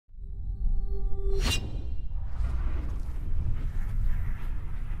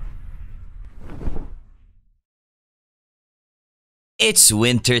It's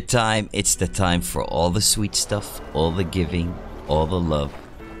winter time. It's the time for all the sweet stuff, all the giving, all the love.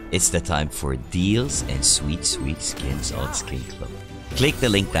 It's the time for deals and sweet, sweet skins on Skin Club. Click the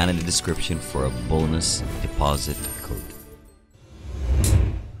link down in the description for a bonus deposit code.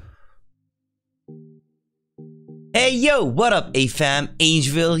 Hey yo, what up A-fam?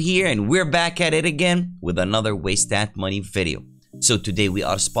 angvil here, and we're back at it again with another Waste That Money video. So today we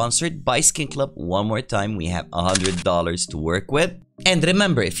are sponsored by Skin Club. One more time, we have $100 to work with. And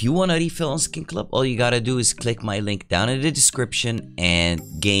remember, if you want to refill on Skin Club, all you gotta do is click my link down in the description and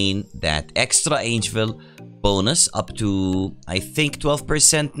gain that extra angvil bonus up to, I think,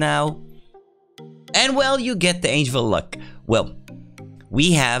 12% now. And well, you get the angvil luck. Well,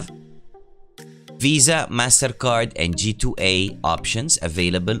 we have Visa, MasterCard, and G2A options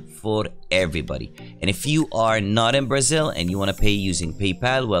available for everybody. And if you are not in Brazil and you want to pay using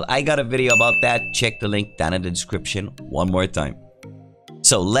PayPal, well, I got a video about that. Check the link down in the description one more time.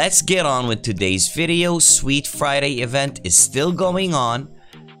 So let's get on with today's video. Sweet Friday event is still going on.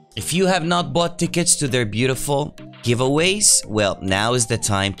 If you have not bought tickets to their beautiful giveaways, well, now is the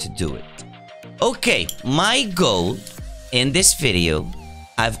time to do it. Okay, my goal in this video,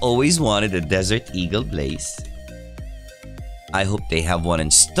 I've always wanted a Desert Eagle Blaze. I hope they have one in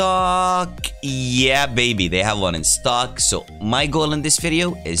stock. Yeah, baby, they have one in stock. So my goal in this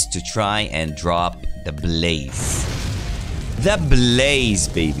video is to try and drop the Blaze. The Blaze,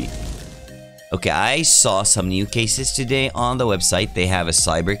 baby. Okay, I saw some new cases today on the website. They have a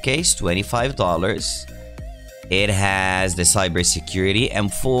cyber case, $25. It has the cybersecurity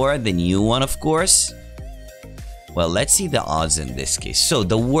M4, the new one, of course. Well, let's see the odds in this case. So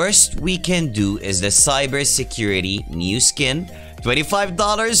the worst we can do is the cybersecurity new skin,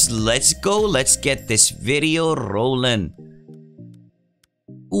 $25. Let's go. Let's get this video rolling.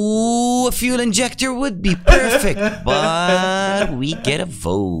 Ooh, a fuel injector would be perfect, but we get a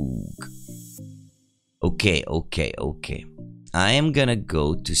Vogue. Okay. I am gonna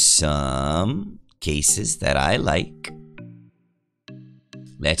go to some cases that I like.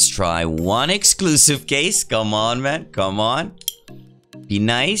 Let's try one exclusive case. Come on, man. Come on. Be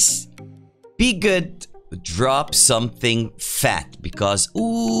nice. Be good. Drop something fat because,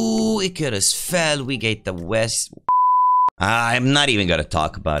 ooh, Icarus fell. We get the West. I'm not even gonna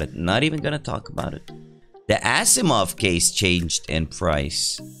talk about it. Not even gonna talk about it. The Asimov case changed in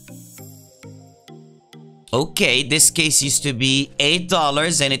price. Okay, this case used to be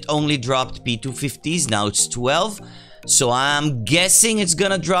 $8 and it only dropped P250s. Now it's 12. So I'm guessing it's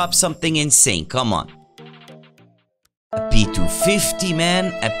gonna drop something insane. Come on. A P250,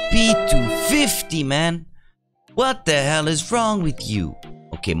 man. A P250, man. What the hell is wrong with you?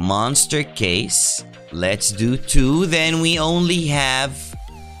 Okay, monster case. Let's do 2. Then we only have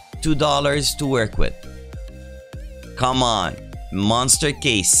 $2 to work with. Come on. Monster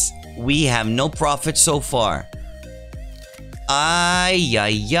case. We have no profit so far.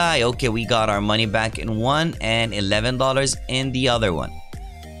 Ay. Okay, we got our money back in one and $11 in the other one.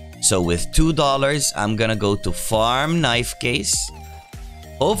 So with $2, I'm gonna go to farm knife case.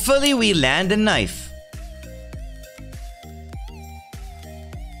 Hopefully we land a knife.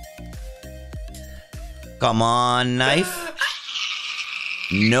 Come on, knife.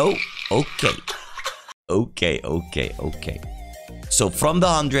 No. Okay. So from the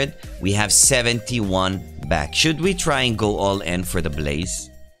 100, we have 71 back. Should we try and go all in for the Blaze?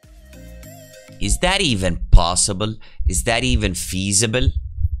 Is that even possible? Is that even feasible?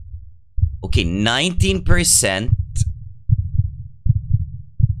 Okay, 19%.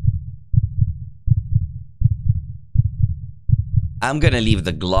 I'm gonna leave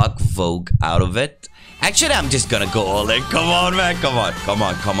the Glock Vogue out of it. Actually, I'm just gonna go all in. Come on, man. Come on.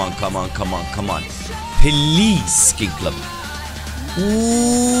 Please, Skin Club.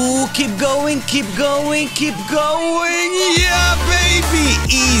 Ooh, keep going. Yeah, baby.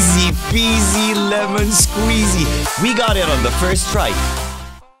 Easy peasy lemon squeezy. We got it on the first try.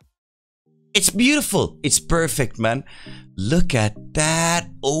 It's beautiful. It's perfect, man. Look at that.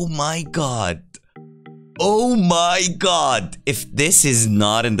 Oh my god. Oh my god. If this is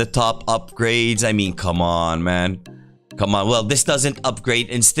not in the top upgrades, I mean, come on, man. Come on. Well, this doesn't upgrade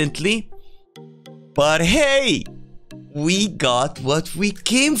instantly. But hey, we got what we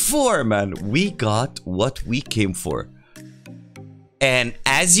came for, man. We got what we came for. And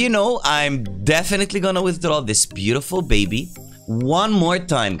as you know, I'm definitely gonna withdraw this beautiful baby one more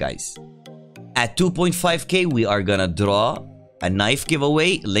time, guys. At 2.5k, we are gonna draw a knife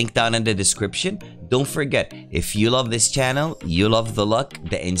giveaway. Link down in the description. Don't forget, if you love this channel, you love the luck,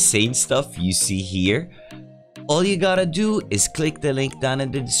 the insane stuff you see here, all you gotta do is click the link down in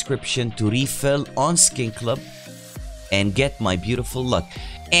the description to refill on Skin Club. and get my beautiful luck.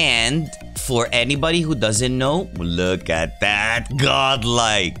 And for anybody who doesn't know, look at that,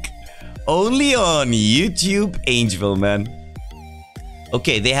 godlike. Only on YouTube, angvil, man.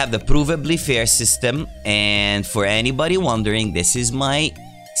 Okay, they have the provably fair system, and for anybody wondering, this is my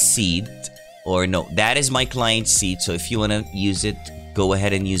seed, or no, that is my client seed. So if you want to use it, go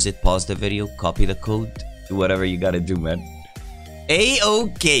ahead and use it. Pause the video, copy the code, do whatever you gotta do, man.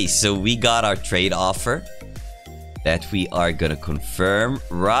 Okay, so we got our trade offer that we are gonna confirm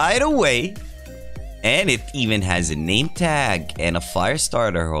right away, and it even has a name tag and a fire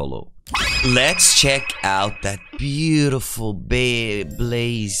starter holo. Let's check out that beautiful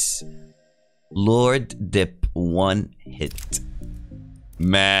Blaze Lord Dip one hit.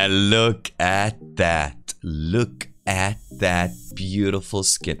 Man, look at that. Look at that beautiful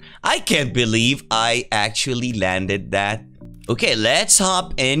skin. I can't believe I actually landed that. Okay, let's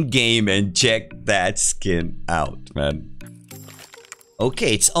hop in game and check that skin out, man.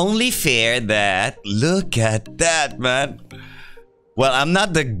 Okay, it's only fair that... Look at that, man. Well, I'm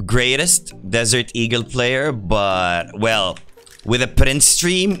not the greatest Desert Eagle player, but, well, with a Prince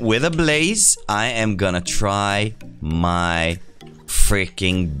stream, with a Blaze, I am gonna try my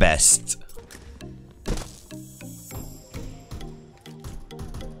freaking best.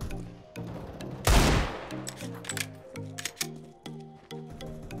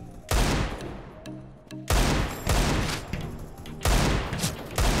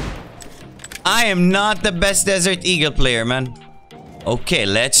 I am not the best Desert Eagle player, man. Okay,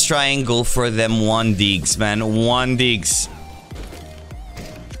 let's try and go for them 1 digs, man. 1 digs.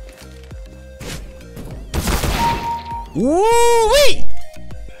 Woo-wee!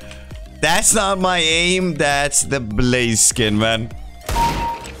 That's not my aim. That's the Blaze skin, man.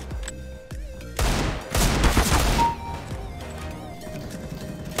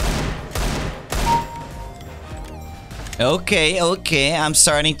 Okay, okay. I'm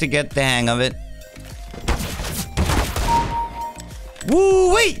starting to get the hang of it.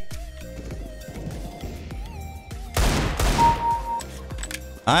 Woo-wee!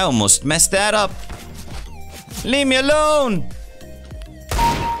 I almost messed that up. Leave me alone!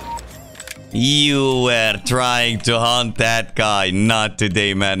 You were trying to hunt that guy. Not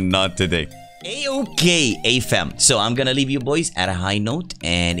today, man. Not today. A-okay, A-fam. So I'm gonna leave you boys at a high note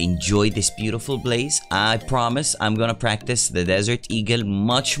and enjoy this beautiful Blaze. I promise I'm gonna practice the Desert Eagle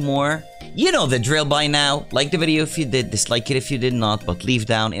much more. You know the drill by now. Like the video if you did, dislike it if you did not, but leave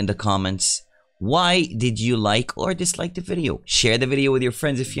down in the comments why did you like or dislike the video. Share the video with your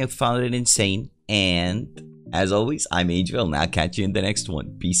friends if you found it insane. And as always, I'm angvil and I'll catch you in the next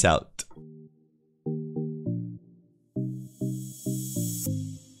one. Peace out.